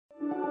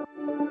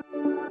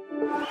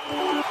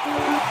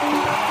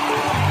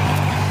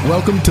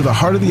Welcome to the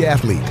Heart of the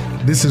Athlete.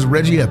 This is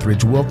Reggie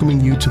Etheridge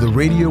welcoming you to the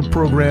radio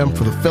program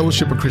for the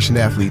Fellowship of Christian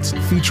Athletes,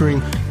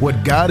 featuring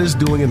what God is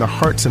doing in the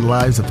hearts and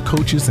lives of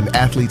coaches and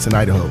athletes in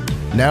Idaho.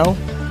 Now,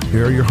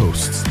 here are your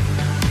hosts.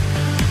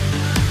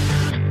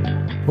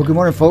 Well, good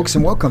morning, folks,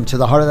 and welcome to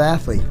the Heart of the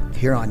Athlete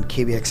here on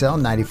KBXL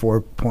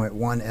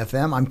 94.1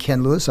 FM. I'm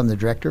Ken Lewis. I'm the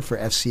director for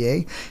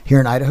FCA here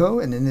in Idaho,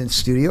 and in the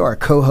studio, our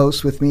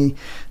co-host with me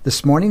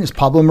this morning is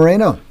Pablo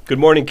Moreno. Good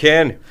morning,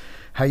 Ken.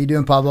 How you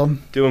doing, Pablo?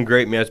 Doing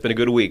great, man. It's been a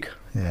good week.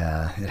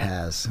 Yeah, it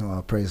has.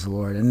 Well, praise the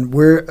Lord. And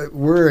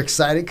we're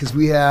excited because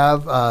we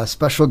have a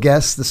special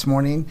guest this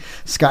morning,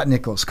 Scott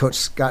Nichols, Coach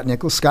Scott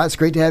Nichols. Scott, it's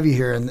great to have you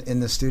here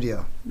in the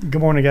studio. Good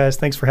morning, guys.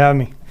 Thanks for having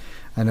me.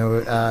 I know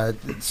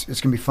it's going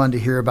to be fun to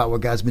hear about what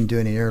God's been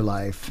doing in your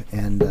life.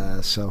 And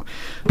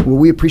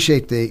we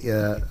appreciate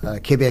the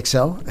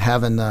KBXL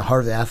having the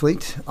Heart of the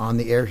Athlete on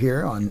the air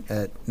here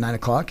at 9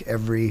 o'clock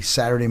every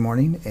Saturday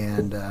morning.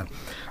 And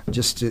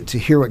just to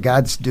hear what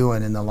God's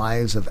doing in the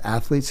lives of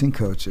athletes and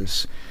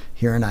coaches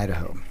here in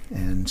Idaho.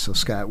 And so,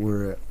 Scott,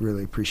 we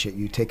really appreciate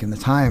you taking the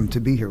time to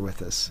be here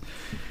with us.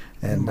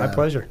 And my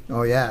pleasure.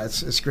 Oh yeah,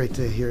 it's great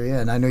to hear you.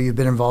 And I know you've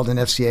been involved in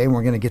FCA, and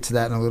we're going to get to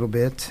that in a little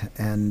bit.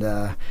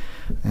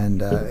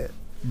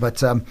 But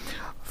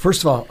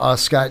first of all,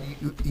 Scott,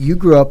 you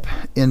grew up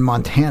in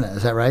Montana,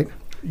 is that right?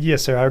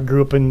 Yes, sir. I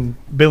grew up in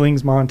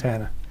Billings,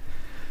 Montana.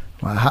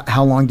 Well,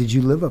 how long did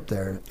you live up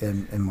there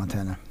in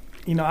Montana?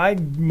 You know, I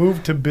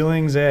moved to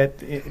Billings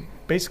at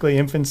basically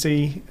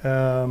infancy.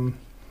 I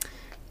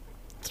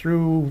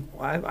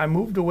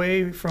moved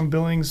away from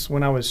Billings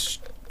when I was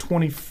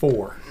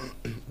 24.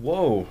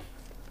 Whoa.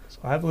 So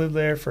I've lived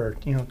there for,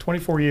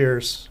 24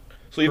 years.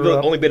 So you've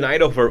only been in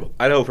Idaho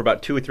for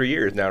about 2 or 3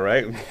 years now,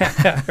 right?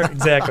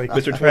 Exactly.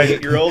 Mr.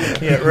 28-year-old?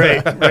 Yeah,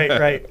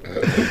 right.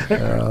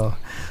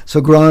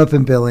 So growing up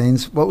in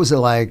Billings, what was it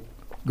like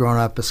growing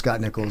up as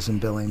Scott Nichols in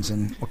Billings,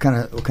 and what kind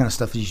of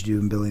stuff did you do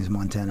in Billings,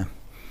 Montana?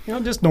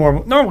 Just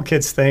normal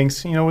kids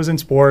things. Was in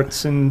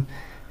sports and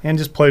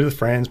just played with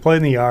friends, played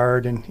in the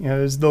yard, and it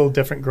was a little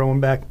different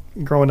growing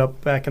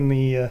up back in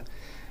the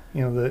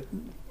the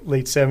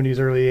late 70s,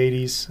 early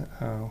 80s.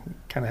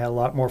 Kind of had a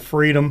lot more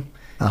freedom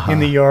in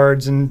the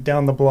yards and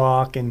down the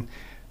block, and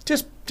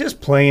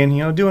just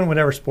playing, doing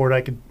whatever sport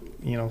I could,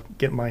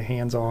 get my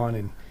hands on,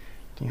 and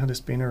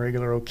just being a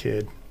regular old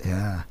kid.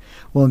 Yeah.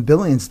 Well, in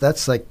Billings,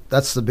 that's the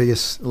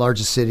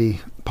largest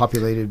city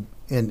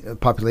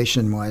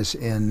population-wise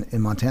in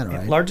Montana,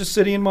 right? Largest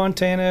city in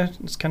Montana.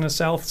 It's kind of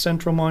south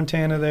central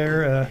Montana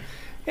there.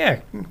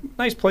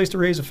 Nice place to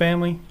raise a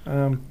family.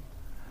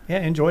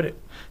 Enjoyed it.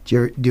 Do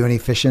you do any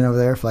fishing over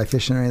there, fly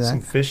fishing or anything?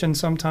 Some fishing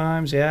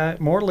sometimes, yeah.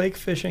 More lake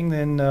fishing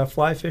than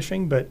fly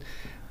fishing, but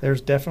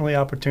there's definitely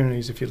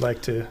opportunities if you'd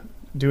like to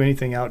do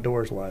anything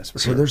outdoors-wise.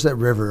 So there's that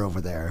river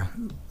over there.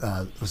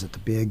 Was it the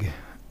Big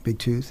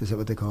Tooth? Is that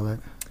what they call it?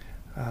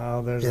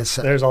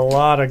 There's a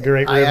lot of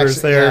great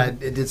rivers there. Yeah,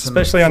 it did some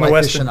especially on the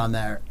western on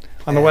there.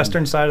 On the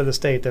western side of the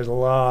state, there's a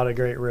lot of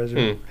great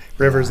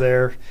rivers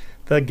there.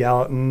 The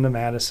Gallatin, the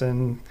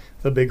Madison,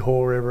 the Big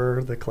Hole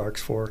River, the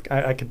Clark's Fork.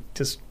 I could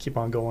just keep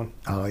on going.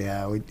 Oh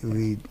yeah,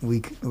 we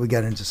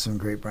got into some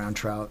great brown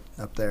trout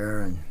up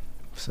there, and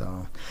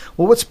so.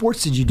 Well, what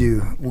sports did you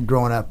do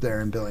growing up there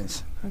in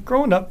Billings?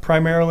 Growing up,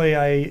 primarily,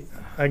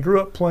 I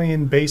grew up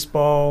playing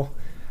baseball,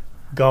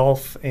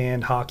 golf,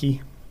 and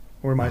hockey.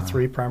 Were my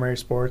three primary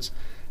sports,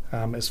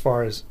 as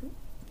far as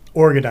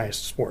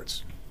organized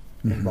sports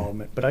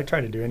involvement. But I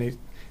try to do any,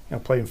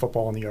 playing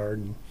football in the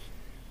yard,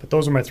 but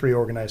those are my three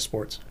organized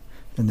sports.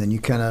 And then you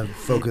kind of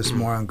focus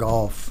more on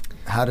golf.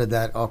 How did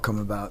that all come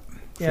about?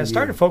 Yeah, I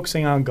started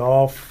focusing on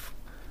golf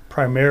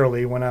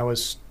primarily when I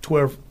was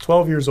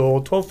 13 years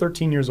old.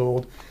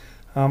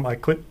 I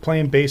quit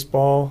playing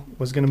baseball,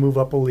 was going to move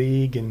up a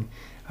league, and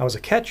I was a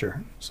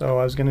catcher, so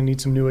I was going to need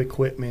some new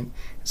equipment.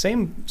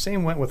 Same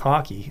went with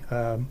hockey.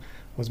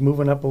 Was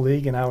moving up a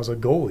league, and I was a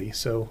goalie,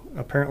 so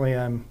apparently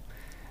I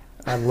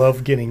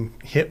love getting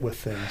hit with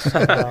things.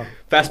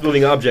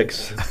 Fast-moving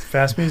objects.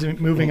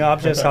 Fast-moving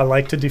objects I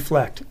like to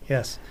deflect,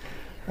 yes.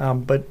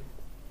 But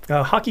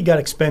hockey got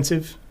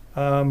expensive,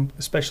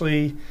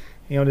 especially,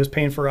 just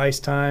paying for ice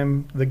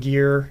time, the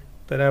gear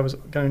that I was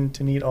going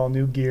to need, all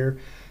new gear.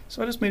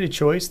 So I just made a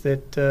choice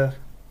that,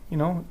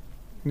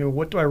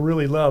 what do I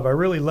really love? I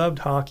really loved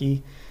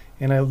hockey,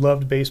 and I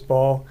loved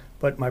baseball,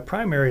 but my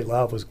primary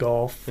love was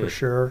golf for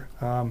sure.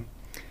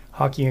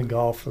 Hockey and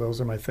golf, those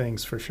are my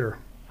things for sure.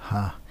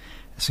 Huh.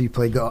 So you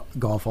played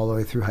golf all the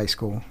way through high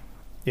school?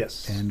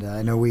 Yes. And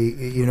I know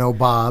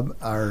Bob,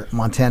 our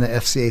Montana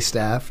FCA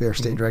staff, our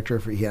state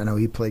director. I know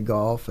he played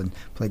golf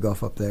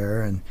up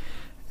there, and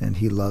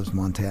he loves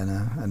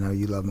Montana. I know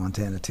you love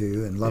Montana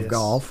too, and love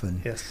golf.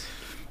 And yes.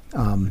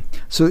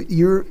 So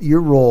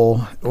your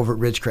role over at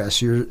Ridgecrest,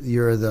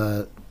 you're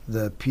the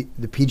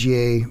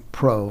PGA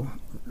pro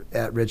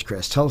at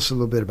Ridgecrest. Tell us a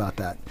little bit about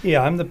that.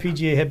 Yeah, I'm the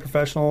PGA head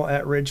professional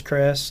at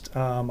Ridgecrest.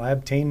 I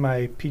obtained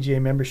my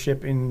PGA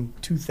membership in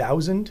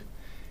 2000,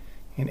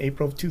 in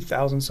April of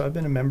 2000. So I've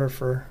been a member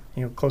for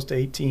close to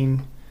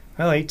 18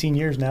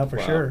 years now for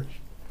sure.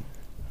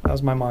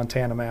 was my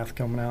Montana math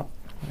coming out.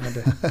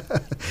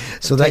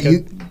 So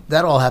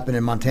that all happened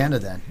in Montana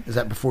then? Is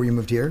that before you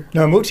moved here?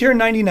 No, I moved here in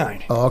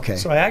 99. Oh, okay.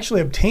 So I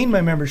actually obtained my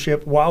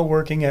membership while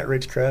working at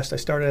Ridgecrest. I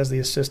started as the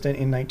assistant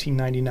in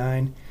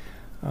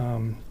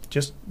 1999.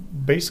 Just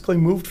basically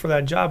moved for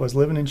that job. I was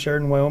living in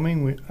Sheridan,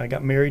 Wyoming. I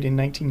got married in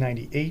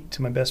 1998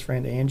 to my best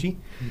friend, Angie.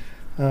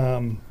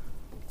 And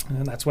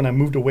that's when I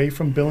moved away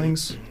from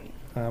Billings,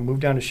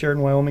 moved down to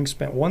Sheridan, Wyoming,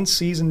 spent one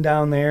season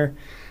down there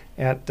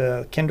at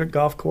Kendrick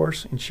Golf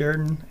Course in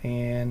Sheridan,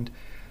 and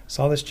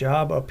saw this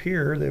job up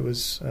here that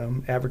was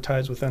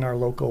advertised within our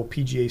local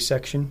PGA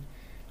section,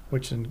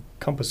 which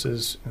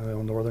encompasses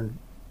northern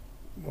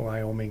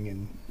Wyoming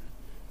and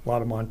a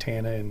lot of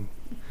Montana and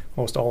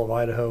most all of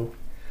Idaho.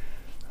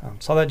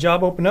 Saw that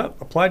job open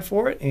up, applied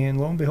for it, and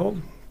lo and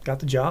behold, got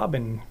the job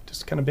and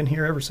just kind of been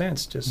here ever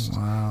since. Just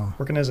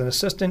working as an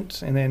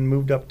assistant, and then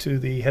moved up to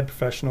the head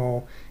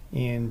professional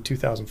in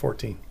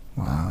 2014.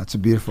 Wow, it's a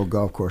beautiful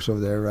golf course over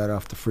there right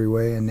off the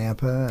freeway in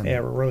Nampa.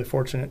 Yeah, we're really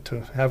fortunate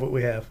to have what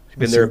we have. You've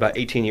been there about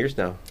 18 years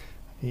now.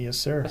 Yes,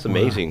 sir. That's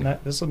amazing. Wow.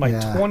 This is my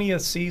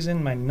 20th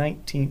season, my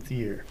 19th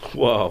year.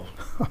 Whoa.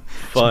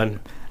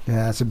 Fun.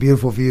 Yeah, it's a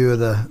beautiful view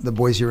of the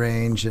Boise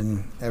Range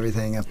and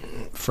everything up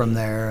from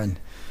there. And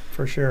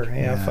for sure.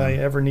 Yeah, if I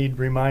ever need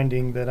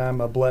reminding that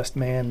I'm a blessed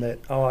man, that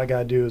all I got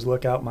to do is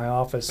look out my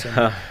office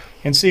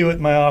and see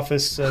what my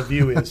office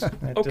view is.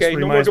 Okay,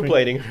 no more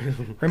complaining.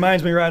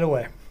 Reminds me right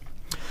away.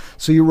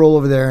 So you roll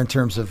over there in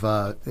terms of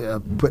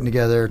putting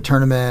together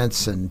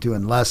tournaments and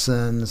doing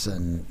lessons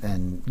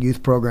and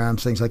youth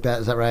programs, things like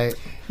that. Is that right?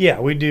 Yeah,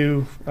 we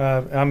do.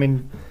 I'm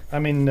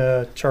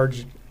in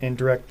charge and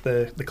direct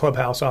the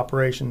clubhouse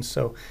operations.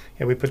 So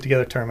yeah, we put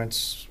together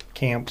tournaments,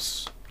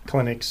 camps,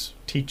 clinics,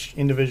 teach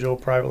individual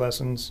private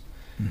lessons,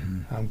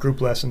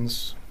 group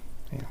lessons.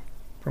 Yeah,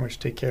 pretty much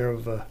take care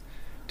of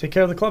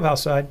the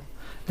clubhouse side.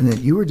 And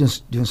then you were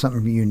just doing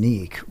something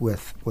unique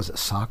with, was it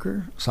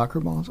soccer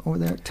balls over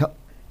there?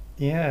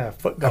 Yeah,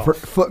 foot golf.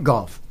 Foot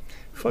golf.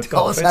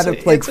 Tell us how to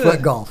play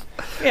foot golf.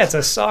 Yeah, it's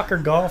a soccer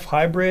golf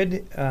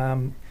hybrid.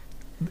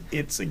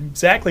 It's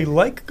exactly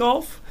like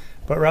golf,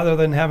 but rather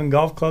than having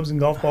golf clubs and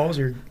golf balls,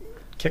 you're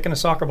kicking a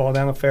soccer ball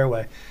down the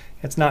fairway.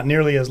 It's not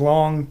nearly as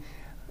long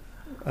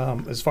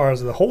as far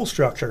as the hole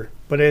structure,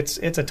 but it's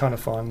a ton of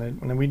fun,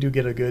 and we do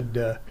get a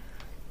good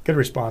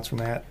response from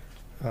that,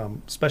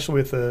 especially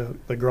with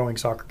the growing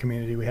soccer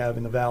community we have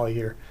in the valley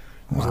here.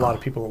 There's a lot of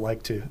people that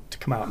like to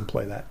come out and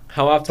play that.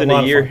 How often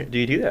a year do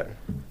you do that?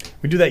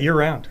 We do that year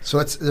round.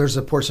 So there's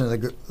a portion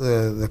of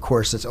the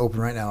course that's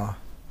open right now.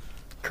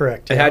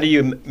 Correct. And how do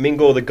you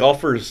mingle the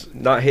golfers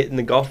not hitting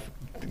the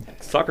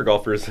soccer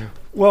golfers?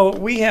 Well,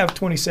 we have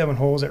 27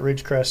 holes at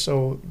Ridgecrest,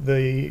 so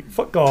the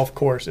foot golf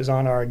course is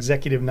on our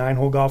executive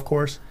 9-hole golf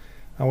course,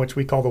 which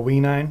we call the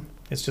W9.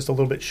 It's just a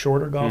little bit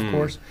shorter golf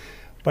course.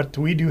 But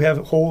we do have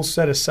holes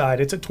set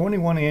aside. It's a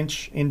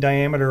 21-inch in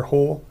diameter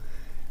hole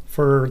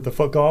for the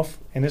foot golf,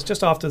 and it's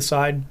just off to the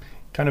side,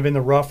 kind of in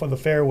the rough of the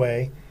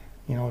fairway,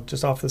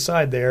 just off the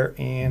side there,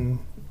 and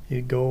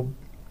you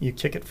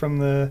kick it from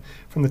the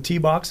tee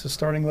box, the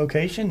starting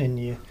location, and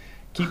you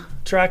keep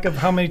track of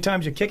how many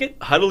times you kick it.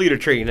 Huddle leader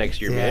training next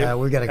year, man. Yeah,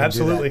 we got to go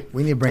Absolutely. do that.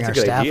 We need to bring our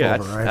staff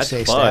over, our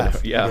FCA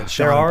staff. Yeah,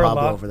 there are a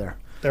lot over there.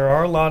 There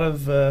are a lot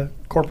of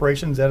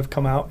corporations that have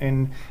come out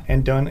and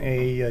done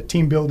a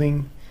team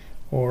building,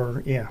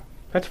 or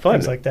that's fun.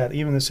 Things like that.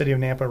 Even the City of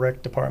Nampa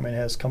Rec Department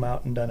has come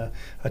out and done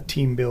a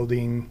team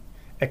building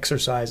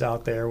exercise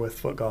out there with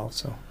foot golf.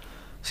 So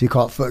you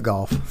call it foot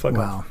golf? Foot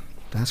golf. Wow,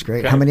 that's great.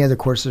 Okay. How many other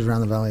courses around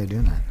the valley are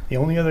doing that? The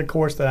only other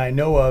course that I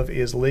know of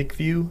is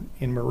Lakeview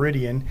in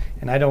Meridian,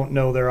 and I don't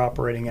know their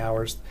operating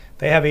hours.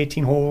 They have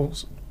 18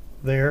 holes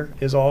there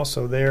is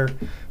also their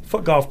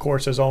foot golf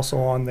course is also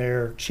on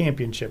their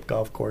championship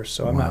golf course.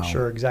 So I'm not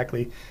sure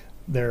exactly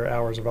their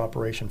hours of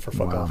operation for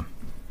foot golf.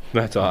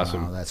 That's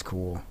awesome. Wow, that's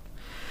cool.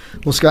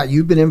 Well, Scott,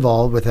 you've been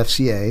involved with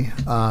FCA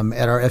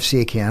at our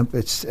FCA camp.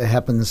 It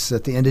happens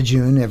at the end of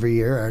June every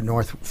year,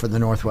 for the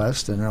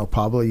Northwest. And I know,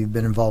 Pablo, you've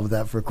been involved with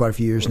that for quite a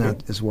few years now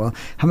as well.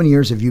 How many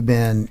years have you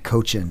been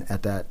coaching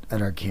at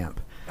our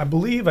camp? I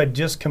believe I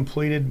just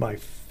completed my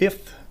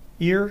 5th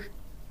year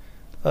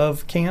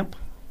of camp.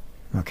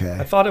 Okay.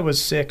 I thought it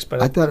was 6,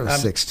 but I thought it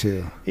was 6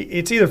 too.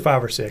 It's either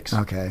 5 or 6.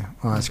 Okay.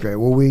 Well, that's great.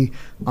 Well, we,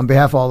 on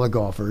behalf of all the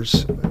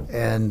golfers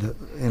and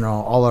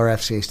all our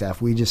FCA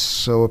staff, we just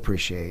so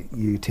appreciate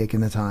you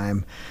taking the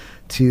time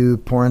to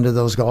pour into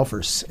those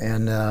golfers,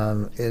 and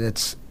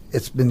it's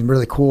been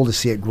really cool to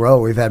see it grow.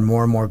 We've had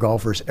more and more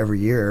golfers every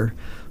year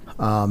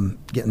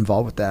get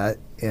involved with that,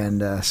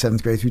 and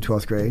 7th grade through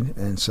 12th grade,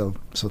 and so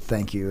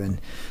thank you, and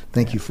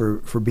thank you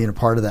for being a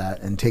part of that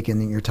and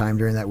taking your time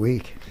during that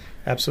week.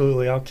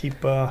 Absolutely. I'll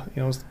keep,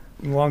 as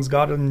long as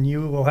God and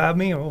you will have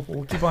me,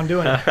 we'll keep on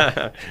doing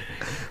it.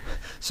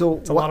 So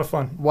it's a lot of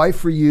fun. Why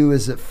for you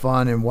is it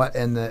fun,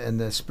 and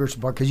the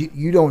spiritual part? Because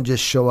you don't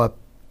just show up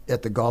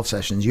at the golf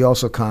sessions. You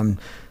also come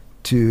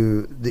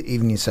to the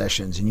evening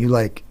sessions, and your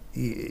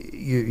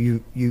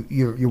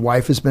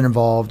wife has been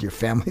involved, your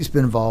family's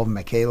been involved.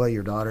 Michaela,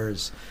 your daughter,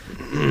 has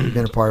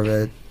been a part of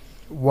it.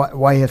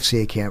 why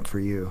FCA camp for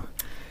you?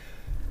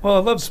 Well, I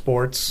love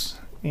sports,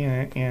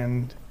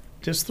 and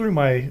just through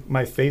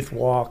my faith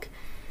walk,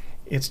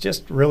 it's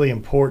just really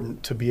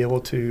important to be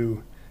able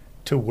to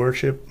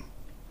worship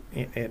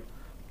at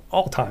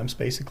all times,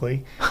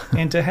 basically,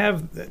 and to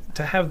have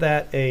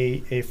that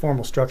a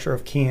formal structure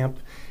of camp,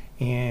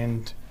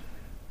 and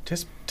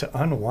just to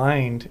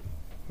unwind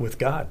with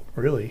God,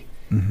 really.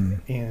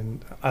 Mm-hmm.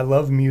 And I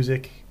love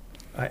music.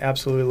 I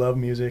absolutely love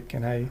music,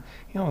 and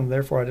and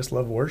therefore I just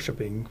love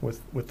worshiping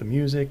with the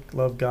music,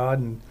 love God,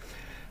 and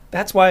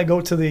that's why I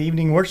go to the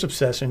evening worship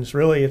sessions.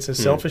 Really, it's a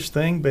selfish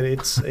thing, but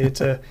it's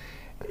a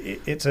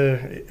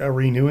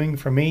renewing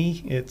for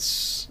me.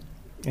 It's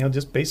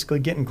just basically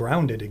getting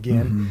grounded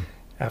again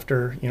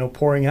after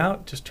pouring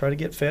out. Just try to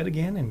get fed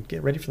again and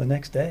get ready for the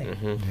next day.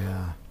 Mm-hmm.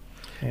 Yeah,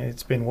 and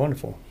it's been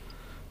wonderful.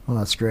 Well,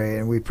 that's great,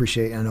 and we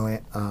appreciate. I know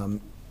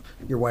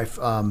your wife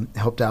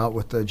helped out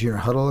with the junior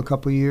huddle a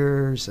couple of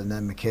years, and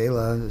then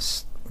Michaela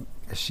is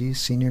she a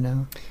senior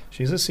now?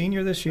 She's a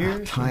senior this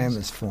year. Time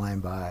is flying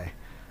by.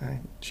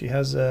 She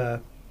has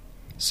a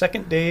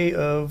second day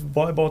of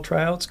volleyball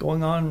tryouts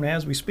going on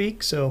as we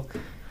speak. So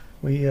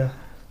we,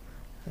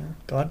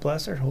 God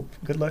bless her.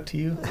 Good luck to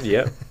you.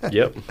 Yep.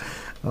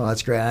 Well,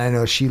 that's great. I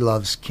know she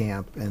loves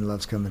camp and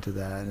loves coming to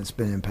that, and it's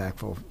been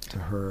impactful to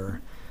her.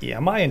 Yeah,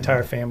 my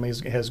entire family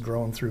has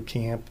grown through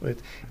camp.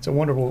 It's a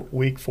wonderful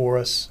week for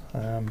us,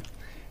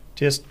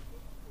 just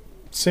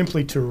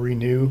simply to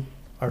renew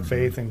our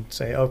faith and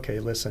say, okay,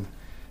 listen,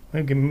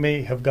 we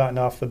may have gotten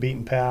off the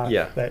beaten path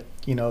that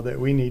that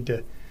we need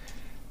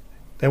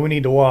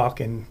to walk,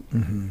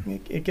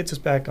 and it gets us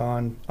back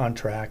on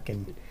track,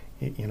 and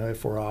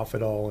if we're off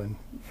at all, and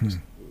just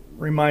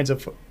reminds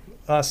of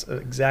us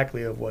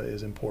exactly of what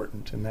is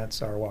important, and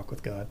that's our walk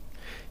with God.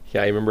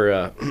 Yeah, I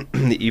remember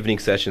the evening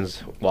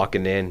sessions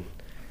walking in,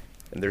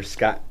 and there's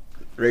Scott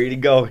ready to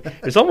go.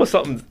 There's almost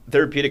something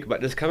therapeutic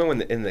about just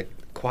coming in the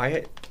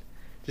quiet,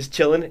 just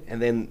chilling,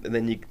 and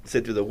then you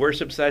sit through the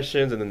worship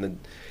sessions, and then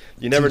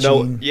you never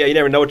know. Yeah, you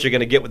never know what you're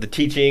going to get with the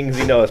teachings.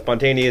 A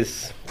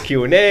spontaneous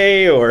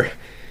Q&A, or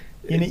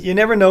you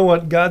never know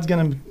what God's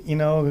going to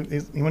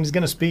when He's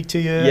going to speak to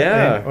you.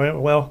 Yeah.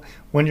 And, well,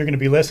 when you're going to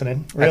be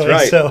listening. Really. That's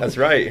right. So that's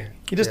right.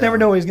 You just never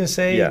know what He's going to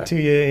say to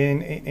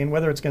you, and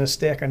whether it's going to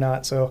stick or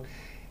not. So,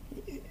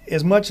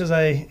 as much as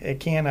I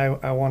can,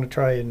 I want to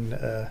try and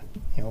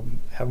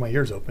have my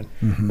ears open.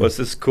 Mm-hmm. Well, it's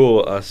just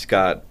cool,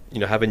 Scott.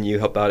 Having you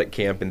help out at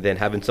camp, and then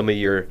having some of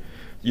your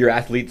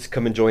athletes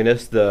come and join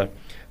us. The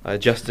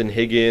Justin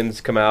Higgins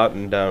come out,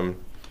 and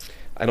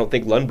I don't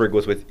think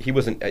Lundberg he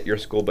wasn't at your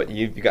school, but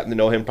you've gotten to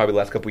know him probably the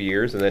last couple of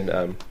years, and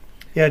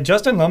then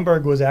Justin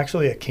Lundberg was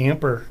actually a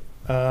camper.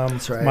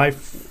 That's right. My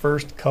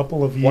first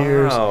couple of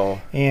years, wow.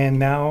 And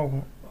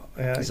now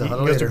he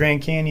goes to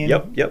Grand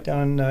Canyon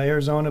down in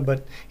Arizona,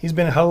 but he's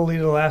been a huddle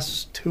leader the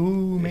last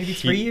 2, maybe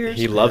 3 years.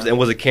 He loves it, and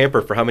was a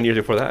camper for how many years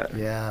before that?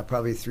 Yeah,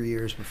 probably 3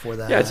 years before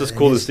that. Yeah, it's just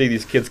cool to see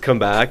these kids come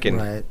back. And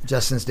right.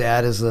 Justin's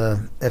dad is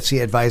a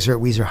FCA advisor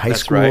at Weiser High That's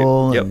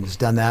School, right. Yep. and he's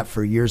done that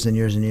for years and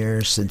years and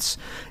years since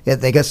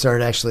they got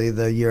started. Actually,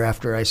 the year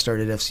after I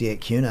started FCA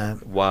at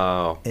CUNA.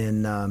 Wow.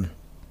 In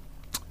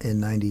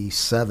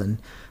 '97.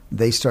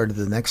 They started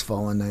the next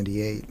fall in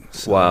 '98.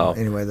 So wow.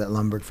 Anyway, that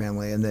Lundberg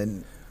family, and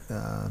then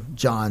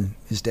John,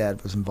 his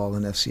dad, was involved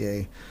in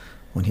FCA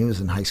when he was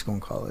in high school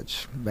and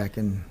college back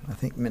in, I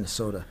think,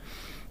 Minnesota.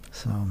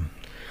 So,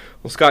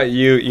 well, Scott,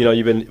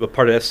 you've been a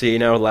part of FCA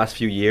now the last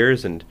few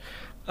years, and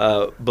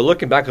but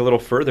looking back a little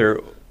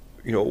further,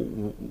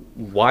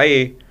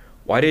 why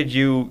did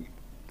you?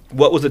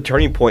 What was the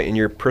turning point in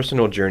your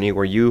personal journey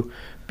where you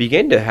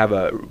began to have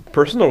a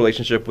personal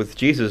relationship with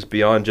Jesus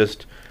beyond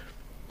just,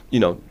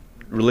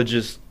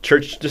 religious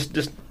church,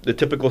 just the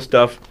typical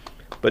stuff,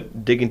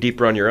 but digging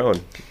deeper on your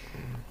own?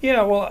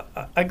 Yeah, well,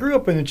 I grew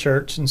up in the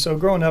church, and so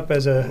growing up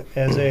as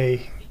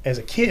a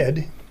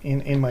kid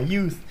in my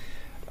youth,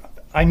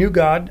 I knew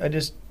God. I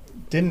just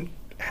didn't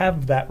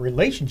have that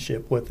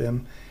relationship with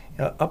Him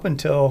up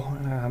until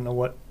I don't know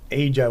what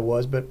age I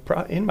was, but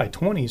in my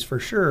 20s for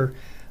sure.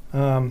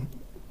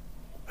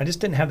 I just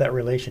didn't have that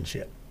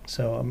relationship.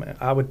 So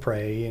I would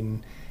pray,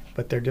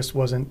 but there just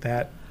wasn't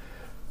that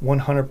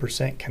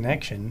 100%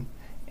 connection.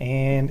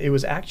 And it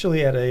was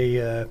actually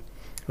I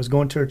was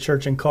going to a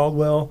church in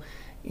Caldwell,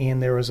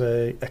 and there was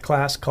a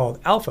class called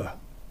Alpha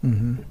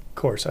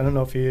course. I don't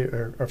know if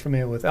you are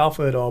familiar with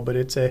Alpha at all, but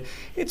it's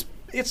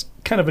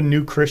kind of a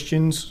new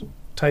Christians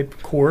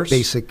type course.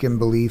 Basic and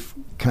belief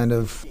kind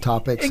of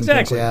topics. Exactly.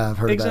 And things. Yeah, I've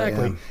heard of that.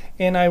 Yeah.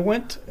 And I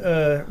went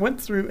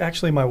through.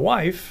 Actually, my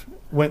wife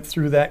went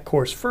through that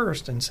course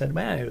first and said,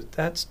 "Man,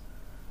 that's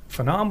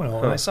phenomenal."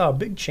 Huh. And I saw a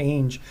big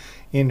change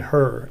in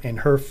her and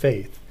her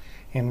faith,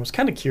 and was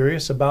kind of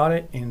curious about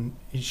it. And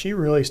she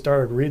really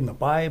started reading the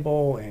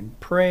Bible and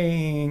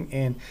praying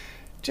and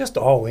just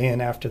all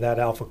in after that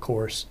Alpha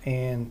course.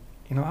 And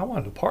I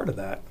wanted a part of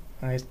that.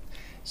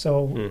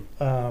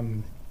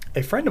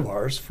 A friend of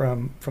ours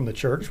from the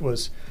church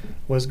was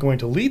going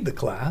to lead the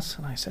class,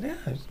 and I said, "Yeah,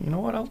 you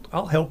know what?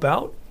 I'll help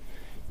out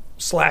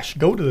 /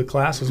 go to the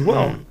class as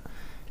well."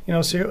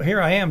 So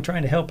here I am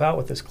trying to help out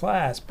with this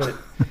class, but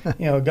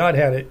God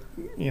had it,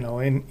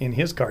 in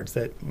His cards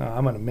that no,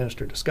 I'm going to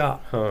minister to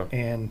Scott,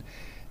 and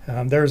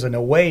there's an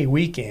away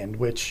weekend,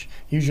 which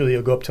usually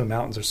you'll go up to the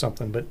mountains or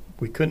something, but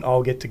we couldn't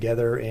all get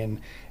together and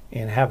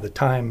have the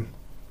time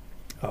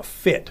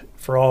fit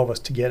for all of us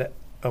to get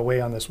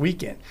away on this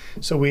weekend.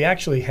 So we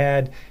actually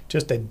had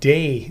just a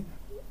day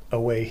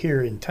away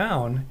here in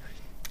town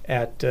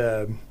at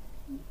a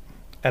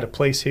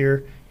place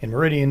here in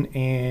Meridian,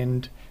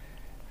 and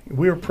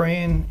we were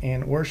praying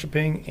and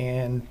worshiping,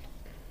 and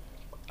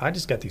I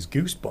just got these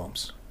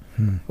goosebumps,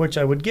 which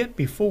I would get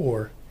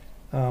before,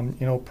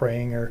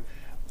 praying or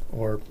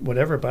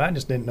whatever, but I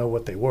just didn't know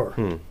what they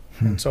were.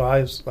 And so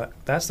I was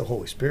like, that's the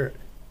Holy Spirit.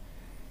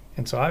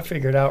 And so I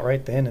figured out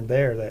right then and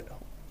there that,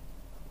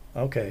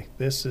 okay,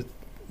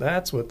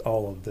 that's what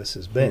all of this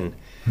has been.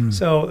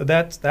 So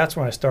that's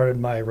when I started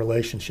my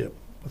relationship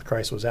with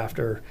Christ, was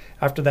after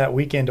that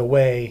weekend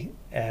away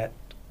at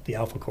the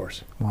Alpha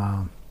course.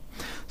 Wow.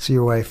 So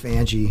your wife,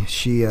 Angie,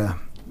 she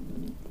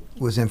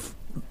was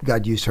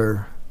God used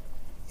her,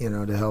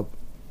 to help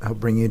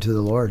bring you to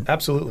the Lord.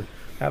 Absolutely.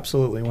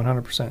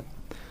 100%.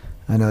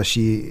 I know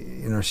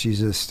she's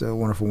just a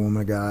wonderful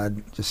woman of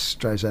God, just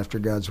strives after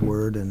God's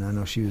word, and I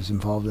know she was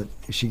involved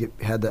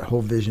had that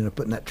whole vision of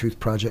putting that Truth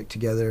Project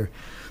together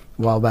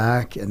a while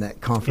back and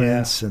that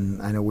conference,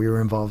 and I know we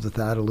were involved with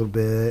that a little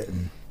bit.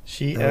 And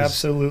she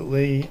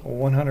absolutely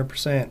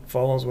 100%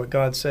 follows what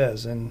God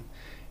says, and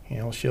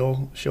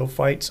she'll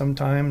fight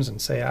sometimes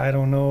and say, I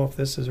don't know if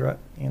this is right,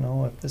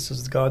 if this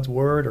is God's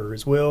word or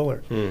His will,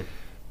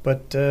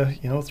 but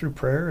through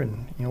prayer,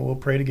 and we'll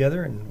pray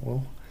together, and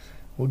we'll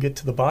get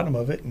to the bottom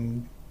of it,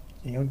 and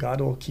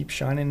God will keep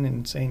shining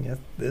and saying, yeah,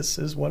 this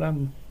is what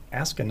I'm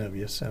asking of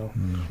you. So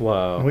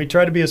wow, and we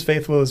try to be as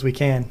faithful as we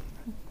can.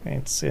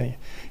 It's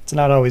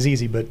not always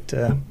easy, but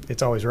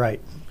it's always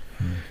right.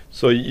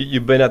 So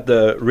you've been at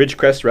the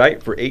Ridgecrest,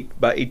 right, for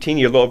about 18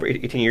 years, a little over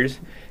 18 years.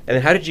 And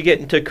then how did you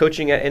get into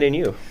coaching at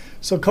NNU?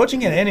 So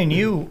coaching at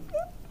NNU,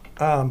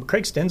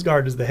 Craig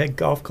Stensgaard is the head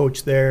golf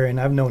coach there,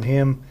 and I've known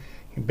him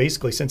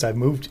basically since I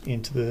moved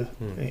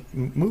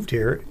moved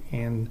here.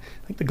 And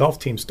I think the golf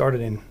team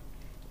started in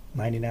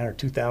 99 or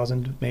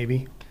 2000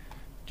 maybe,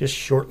 just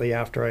shortly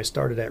after I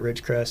started at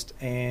Ridgecrest.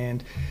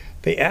 And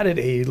they added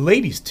a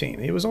ladies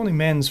team. It was only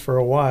men's for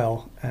a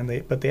while,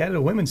 but they added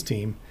a women's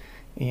team.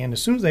 And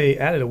as soon as they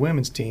added a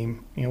women's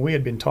team, we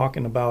had been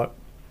talking about,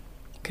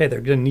 okay,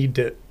 they're going to need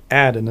to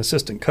add an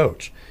assistant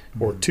coach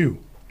or two.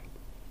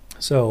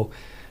 So,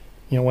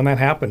 when that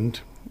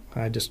happened,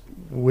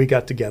 we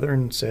got together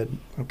and said,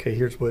 okay,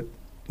 here's what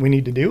we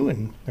need to do,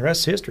 and the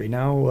rest is history.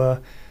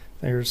 Now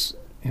there's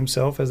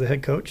himself as the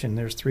head coach, and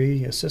there's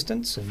 3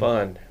 assistants. And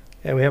fun.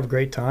 Yeah, we have a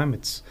great time.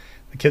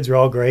 The kids are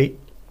all great,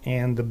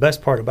 and the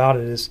best part about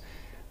it is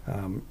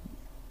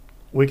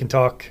we can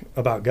talk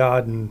about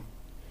God and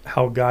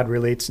how God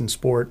relates in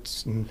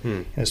sports,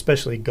 and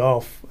especially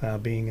golf,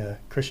 being a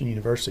Christian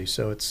university.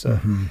 So it's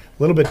a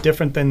little bit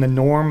different than the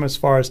norm as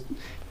far as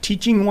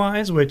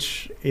teaching-wise,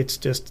 which it's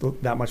just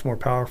that much more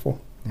powerful.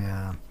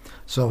 Yeah.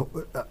 So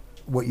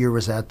what year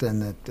was that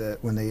then, that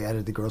when they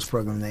added the girls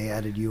program, they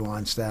added you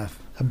on staff?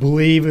 I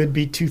believe it would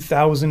be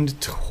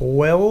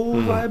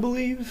 2012, I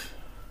believe.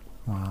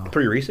 Wow.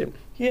 Pretty recent.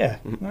 Yeah,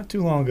 not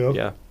too long ago.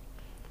 Yeah.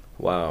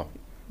 Wow.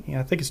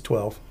 Yeah, I think it's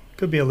 12.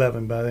 Could be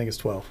 11, but I think it's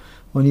 12.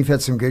 Well, and you've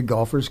had some good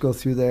golfers go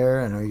through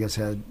there. I know you guys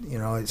had,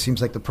 it seems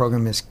like the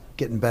program is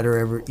getting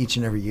better each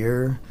and every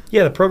year.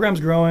 Yeah, the program's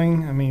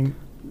growing. I mean,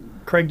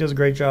 Craig does a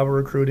great job of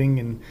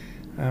recruiting,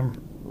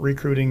 and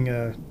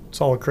recruiting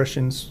solid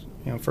Christians,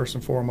 first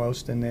and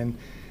foremost, and then,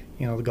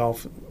 the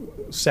golf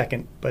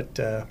second, but,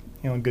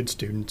 good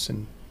students.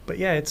 But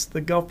yeah,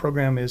 the golf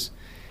program has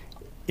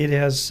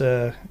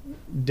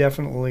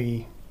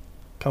definitely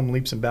come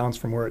leaps and bounds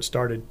from where it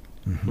started.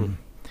 Mm-hmm.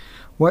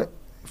 What,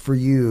 for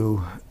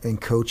you in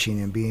coaching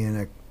and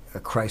being a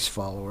Christ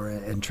follower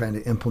and trying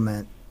to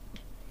implement,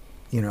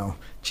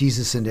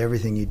 Jesus into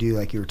everything you do,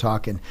 like you were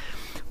talking,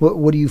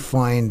 what do you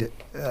find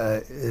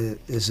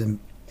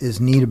is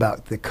neat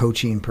about the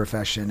coaching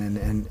profession?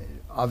 And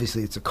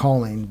obviously it's a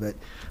calling, but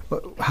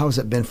how has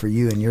it been for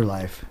you in your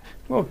life?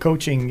 Well,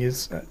 coaching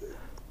is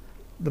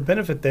the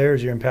benefit there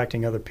is you're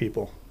impacting other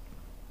people.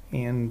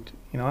 And,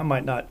 I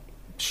might not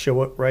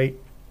show it right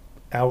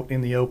out in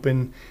the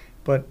open,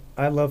 but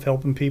I love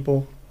helping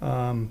people.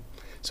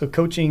 So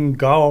coaching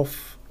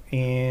golf,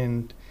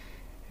 and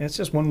it's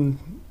just one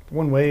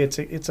way.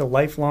 It's a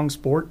lifelong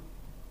sport.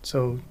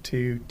 So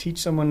to teach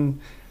someone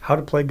how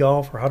to play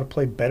golf or how to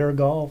play better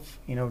golf,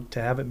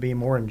 to have it be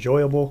more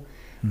enjoyable,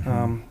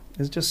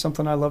 is just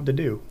something I love to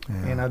do.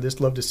 Yeah. And I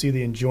just love to see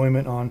the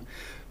enjoyment on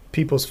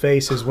people's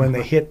faces when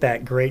they hit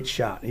that great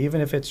shot,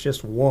 even if it's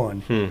just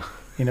one.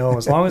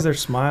 As long as they're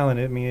smiling,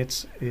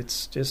 it's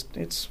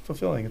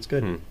fulfilling. It's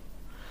good.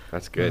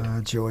 That's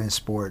good. Joy in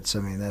sports. I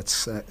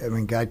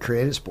mean, God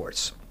created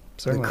sports.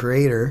 Certainly. The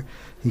Creator,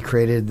 He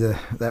created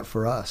that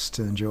for us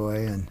to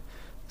enjoy, and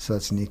so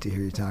it's neat to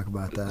hear you talk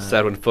about that. It's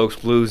sad when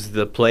folks lose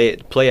the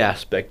play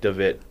aspect of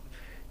it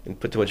and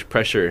put too much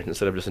pressure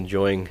instead of just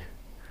enjoying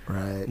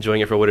Right.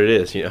 enjoying it for what it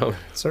is, you know.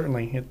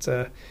 Certainly, it's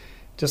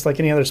just like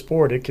any other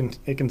sport. It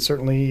can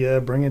certainly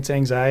bring its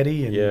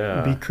anxiety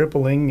and be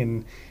crippling,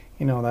 and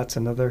that's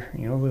another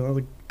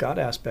the God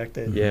aspect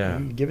that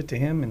you give it to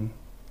Him, and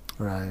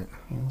right.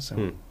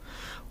 So.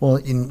 Well,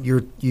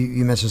 you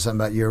mentioned something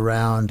about year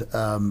round.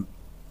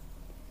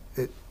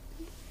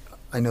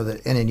 I know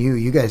that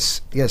NNU, you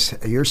guys,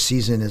 your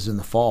season is in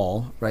the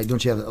fall, right?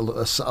 Don't you have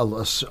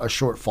a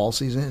short fall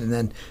season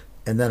and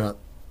then a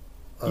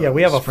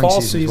we have a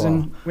fall season.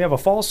 Well? We have a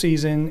fall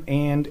season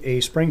and a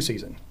spring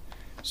season.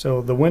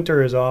 So the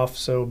winter is off.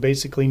 So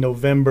basically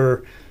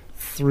November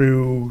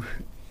through,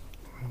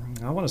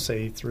 I want to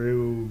say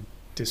through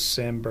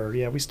December.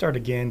 Yeah, we start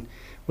again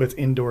with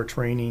indoor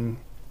training,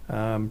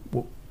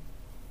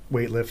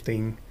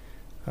 weightlifting,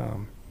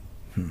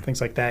 things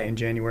like that in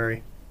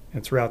January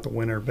and throughout the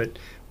winter. But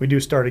we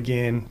do start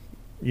again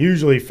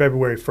usually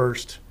February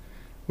 1st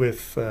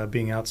with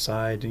being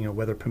outside,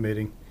 weather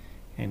permitting,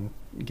 and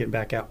getting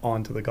back out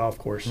onto the golf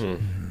course.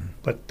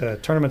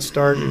 But tournaments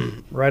start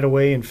right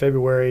away in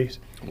February.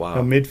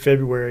 Wow.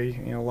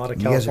 Mid-February, a lot of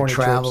California trips. You guys are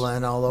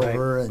traveling all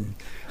over. Right. And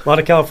a lot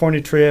of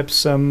California trips,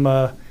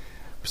 some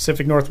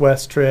Pacific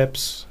Northwest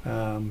trips,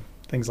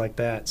 things like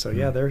that. So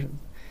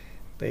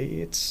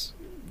it's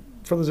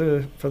for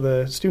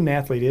the student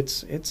athlete.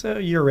 It's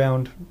a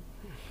year-round.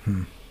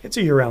 It's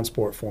a year-round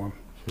sport for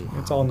them. Wow.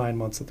 It's all 9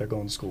 months that they're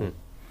going to school.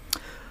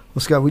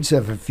 Well, Scott, we just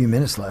have a few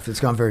minutes left. It's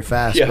gone very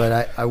fast,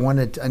 but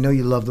I know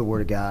you love the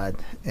Word of God,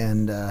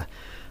 and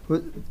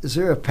is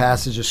there a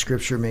passage of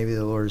Scripture maybe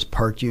the Lord has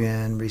parked you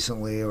in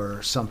recently,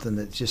 or something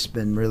that's just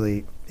been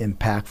really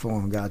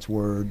impactful in God's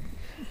Word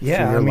for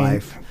your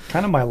life?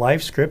 Kind of my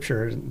life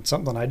scripture,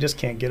 something I just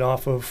can't get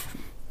off of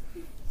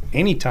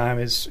any time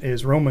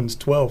is Romans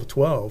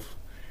 12:12.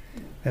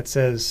 That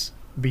says,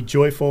 "Be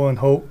joyful in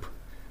hope,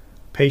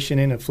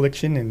 patient in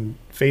affliction, and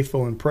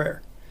faithful in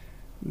prayer."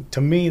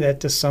 To me, that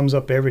just sums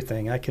up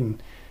everything. I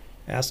can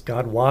ask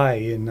God why,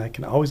 and I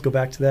can always go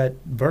back to that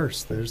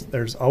verse.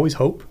 There's always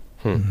hope.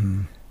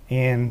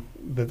 And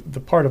the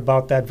part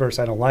about that verse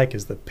I don't like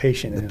is the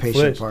patient and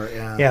patient part.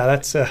 Yeah,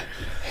 that's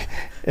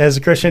as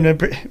a Christian,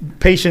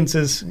 patience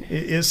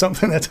is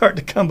something that's hard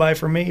to come by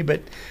for me.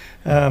 But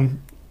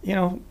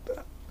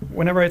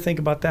whenever I think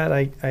about that,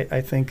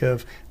 I think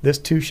of this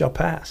too shall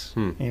pass.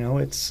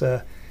 It's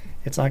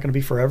not going to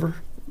be forever.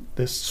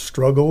 This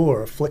struggle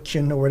or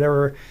affliction or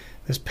whatever,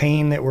 this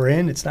pain that we're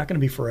in, it's not going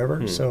to be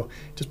forever. So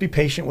just be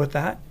patient with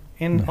that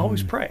and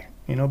always pray.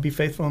 Be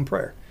faithful in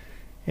prayer.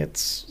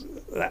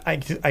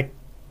 I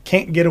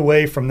can't get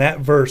away from that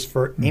verse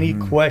for any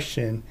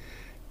question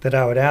that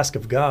I would ask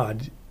of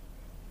God.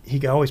 He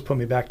can always put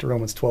me back to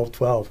Romans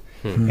 12:12,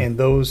 and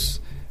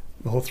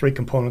the whole three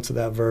components of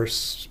that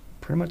verse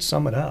pretty much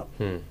sum it up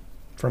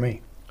for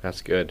me.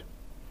 That's good.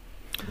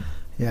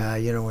 Yeah,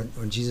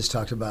 when Jesus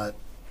talked about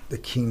the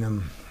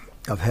kingdom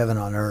of heaven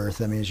on earth,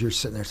 as you're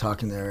sitting there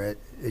talking there,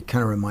 it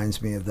kind of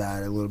reminds me of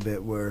that a little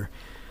bit, where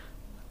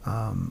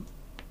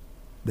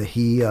that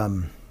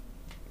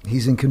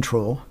he's in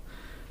control,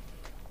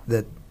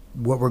 that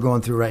what we're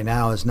going through right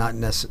now is not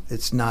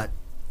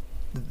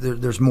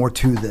there's more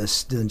to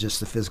this than just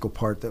the physical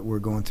part that we're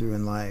going through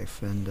in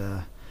life.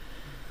 And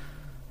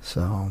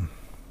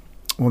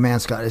well, man,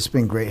 Scott, it's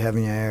been great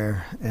having you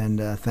here,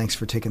 and thanks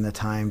for taking the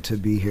time to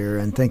be here.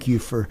 And thank you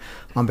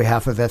on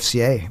behalf of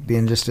FCA,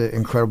 being just an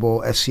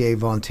incredible FCA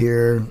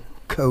volunteer,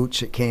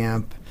 coach at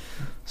camp.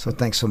 So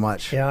thanks so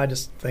much. Yeah, I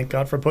just thank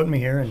God for putting me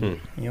here, and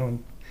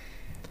and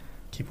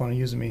keep on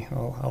using me.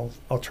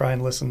 I'll try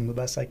and listen the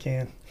best I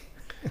can.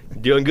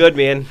 Doing good,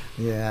 man.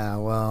 Yeah,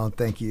 well,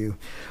 thank you.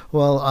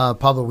 Well,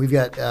 Pablo, we've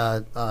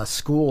got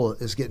school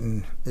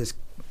is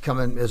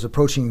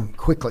approaching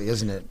quickly,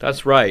 isn't it?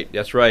 That's right.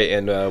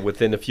 And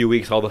within a few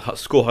weeks, all the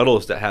school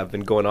huddles that have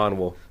been going on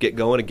will get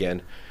going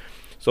again.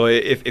 So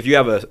if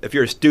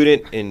you're a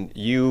student and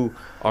you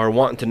are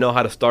wanting to know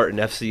how to start an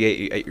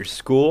FCA at your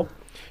school,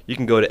 you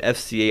can go to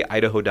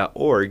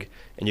fcaidaho.org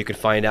and you can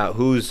find out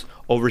who's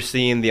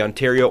overseeing the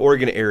Ontario,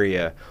 Oregon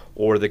area,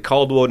 or the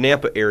Caldwell,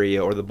 Nampa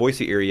area, or the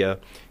Boise area.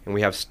 And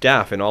we have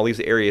staff in all these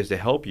areas to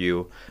help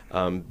you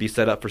be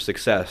set up for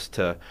success,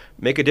 to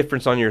make a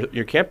difference on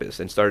your campus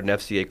and start an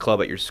FCA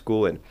club at your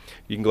school. And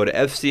you can go to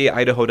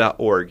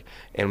fcaidaho.org.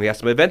 And we have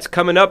some events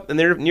coming up in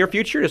the near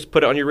future. Just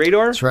put it on your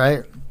radar. That's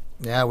right.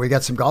 Yeah, we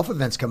got some golf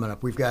events coming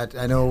up.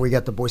 I know we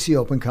got the Boise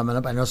Open coming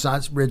up. I know it's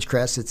not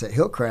Ridgecrest, it's at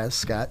Hillcrest,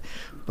 Scott.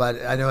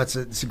 But I know it's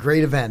a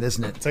great event,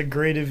 isn't it? It's a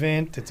great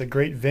event. It's a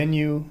great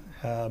venue.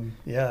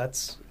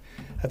 That's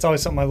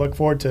always something I look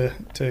forward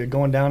to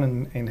going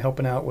down and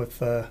helping out with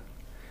the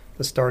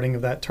starting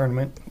of that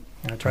tournament.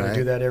 I try to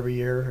do that every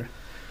year.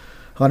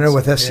 I know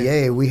with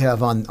FCA, we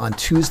have on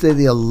Tuesday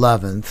the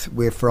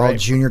 11th, for all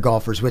junior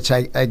golfers, which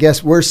I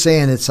guess we're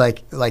saying it's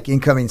like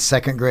incoming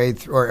second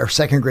grade or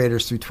second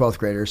graders through 12th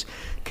graders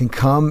can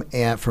come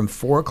from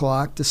 4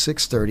 o'clock to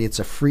 6:30. It's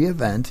a free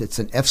event. It's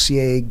an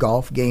FCA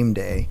golf game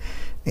day,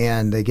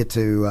 and they get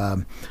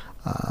to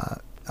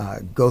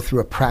go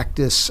through a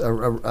practice, a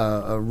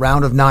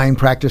round of 9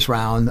 practice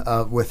round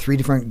with 3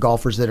 different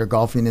golfers that are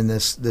golfing in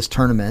this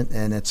tournament,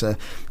 and it's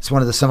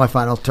one of the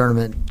semifinal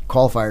tournament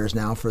qualifiers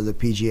now for the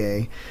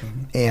PGA,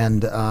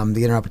 and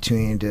they get an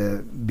opportunity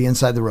to be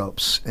inside the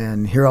ropes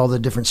and hear all the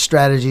different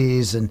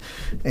strategies, and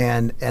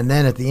then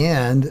at the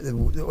end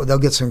they'll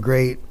get some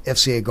great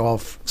FCA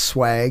golf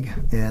swag.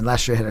 And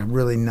last year I had a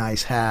really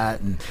nice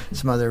hat and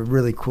some other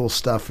really cool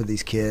stuff for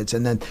these kids,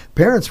 and then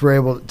parents were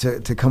able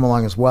to come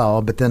along as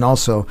well. But then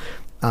also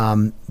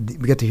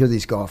we get to hear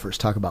these golfers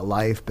talk about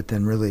life, but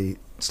then really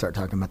start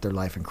talking about their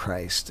life in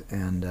Christ.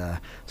 And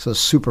so it's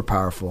super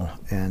powerful.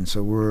 And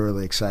so we're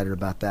really excited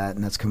about that.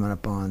 And that's coming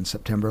up on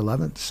September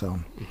 11th. So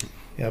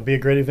yeah, it'll be a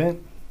great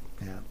event.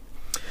 Yeah.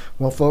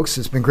 Well, folks,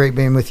 it's been great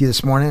being with you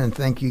this morning. And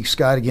thank you,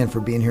 Scott, again for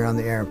being here on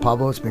the air. And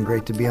Pablo, it's been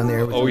great to be on the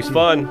air with you. Always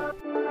fun.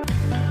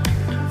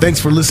 Thanks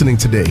for listening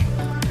today.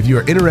 If you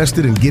are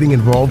interested in getting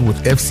involved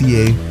with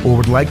FCA or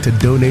would like to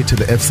donate to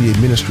the FCA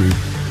ministry,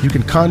 you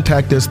can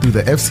contact us through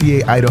the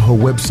FCA Idaho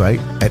website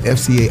at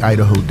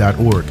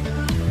fcaidaho.org.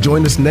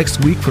 Join us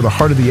next week for The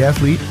Heart of the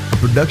Athlete, a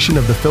production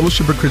of the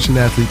Fellowship of Christian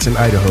Athletes in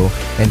Idaho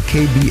and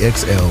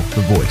KBXL,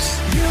 The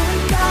Voice.